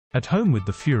At home with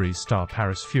the Furies star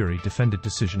Paris Fury defended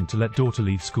decision to let daughter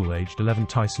leave school. Aged 11,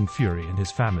 Tyson Fury and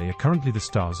his family are currently the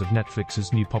stars of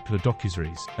Netflix's new popular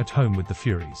docuseries, At Home with the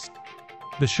Furies.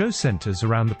 The show centers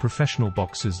around the professional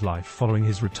boxer's life following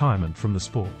his retirement from the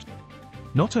sport.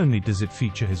 Not only does it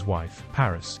feature his wife,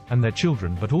 Paris, and their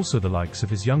children, but also the likes of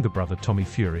his younger brother Tommy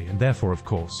Fury and therefore of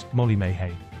course, Molly-Mae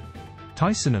Hague.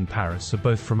 Tyson and Paris are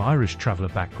both from Irish traveller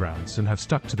backgrounds and have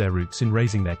stuck to their roots in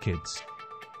raising their kids.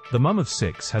 The mum of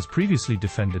 6 has previously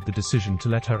defended the decision to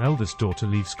let her eldest daughter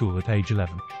leave school at age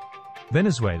 11.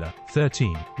 Venezuela,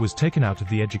 13, was taken out of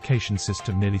the education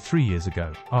system nearly 3 years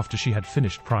ago, after she had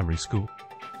finished primary school.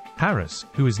 Paris,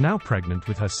 who is now pregnant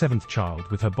with her 7th child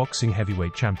with her boxing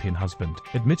heavyweight champion husband,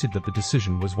 admitted that the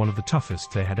decision was one of the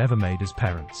toughest they had ever made as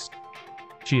parents.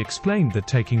 She explained that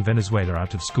taking Venezuela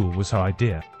out of school was her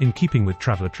idea, in keeping with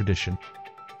traveller tradition.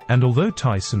 And although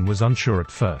Tyson was unsure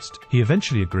at first, he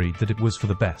eventually agreed that it was for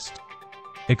the best.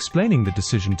 Explaining the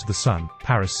decision to The Sun,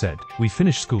 Paris said, "We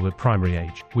finished school at primary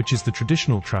age, which is the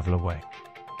traditional traveller way.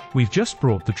 We've just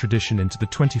brought the tradition into the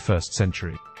 21st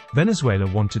century. Venezuela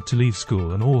wanted to leave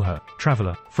school and all her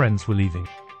traveller friends were leaving.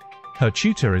 Her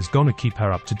tutor is gonna keep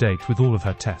her up to date with all of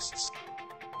her tests.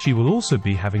 She will also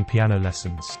be having piano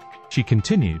lessons." She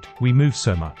continued, "We move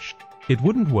so much. It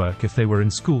wouldn't work if they were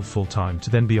in school full-time to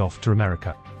then be off to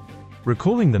America."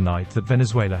 Recalling the night that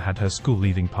Venezuela had her school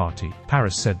leaving party,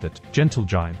 Paris said that, "Gentle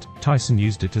giant, Tyson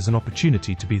used it as an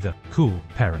opportunity to be the cool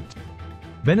parent.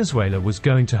 Venezuela was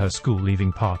going to her school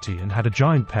leaving party and had a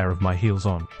giant pair of my heels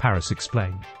on," Paris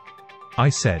explained. "I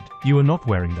said, 'You are not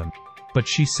wearing them.' But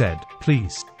she said,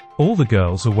 'Please. All the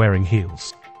girls are wearing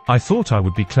heels.' I thought I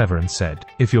would be clever and said,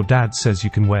 'If your dad says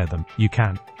you can wear them, you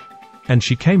can.' And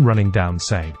she came running down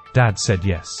saying, 'Dad said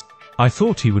yes.' I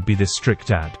thought he would be this strict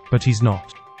dad, but he's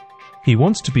not. He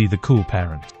wants to be the cool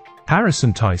parent." Paris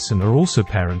and Tyson are also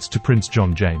parents to Prince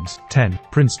John James, 10,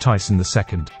 Prince Tyson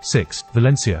II, 6,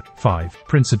 Valencia, 5,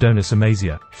 Prince Adonis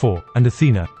Amasia, 4, and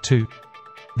Athena, 2.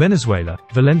 Venezuela,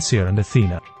 Valencia and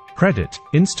Athena. Credit,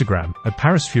 Instagram, at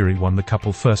Paris Fury won. The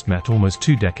couple first met almost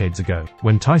 2 decades ago,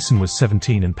 when Tyson was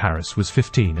 17 and Paris was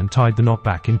 15, and tied the knot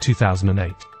back in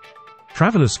 2008.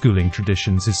 Traveller schooling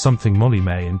traditions is something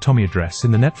Molly-Mae and Tommy address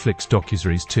in the Netflix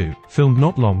docuseries 2, filmed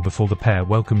not long before the pair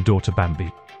welcomed daughter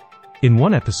Bambi. In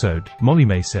one episode,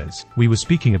 Molly-Mae says, "We were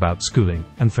speaking about schooling,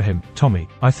 and for him, Tommy,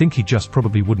 I think he just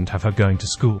probably wouldn't have her going to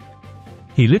school.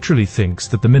 He literally thinks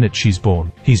that the minute she's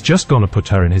born, he's just gonna put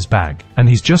her in his bag, and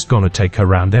he's just gonna take her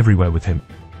round everywhere with him.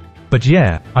 But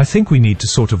yeah, I think we need to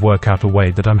sort of work out a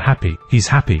way that I'm happy, he's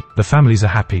happy, the families are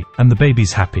happy, and the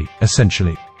baby's happy,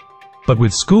 essentially. But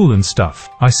with school and stuff,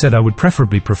 I said I would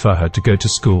preferably prefer her to go to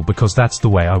school because that's the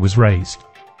way I was raised."